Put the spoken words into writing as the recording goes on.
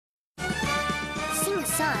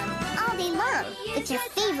song all day long with your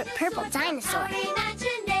favorite purple dinosaur.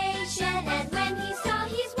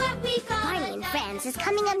 Barney and Friends is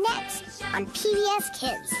coming up next on PBS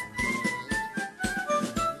Kids.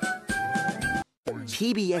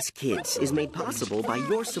 PBS Kids is made possible by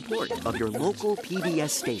your support of your local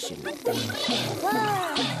PBS station.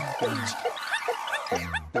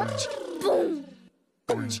 Boom!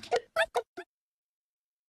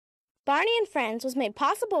 Barney and Friends was made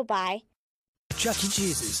possible by Chuck E.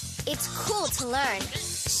 Cheese's. It's cool to learn.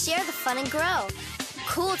 Share the fun and grow.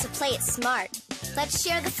 Cool to play it smart. Let's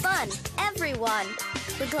share the fun, everyone.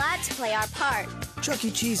 We're glad to play our part. Chuck E.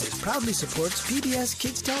 Cheese's proudly supports PBS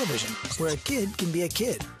Kids Television, where a kid can be a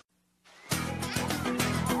kid.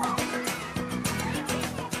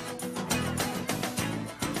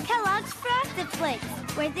 Kellogg's Frosted Flakes,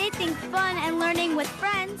 where they think fun and learning with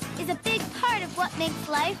friends is a big part of what makes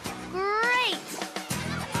life great.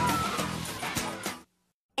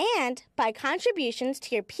 and by contributions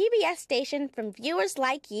to your PBS station from viewers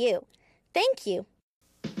like you. Thank you.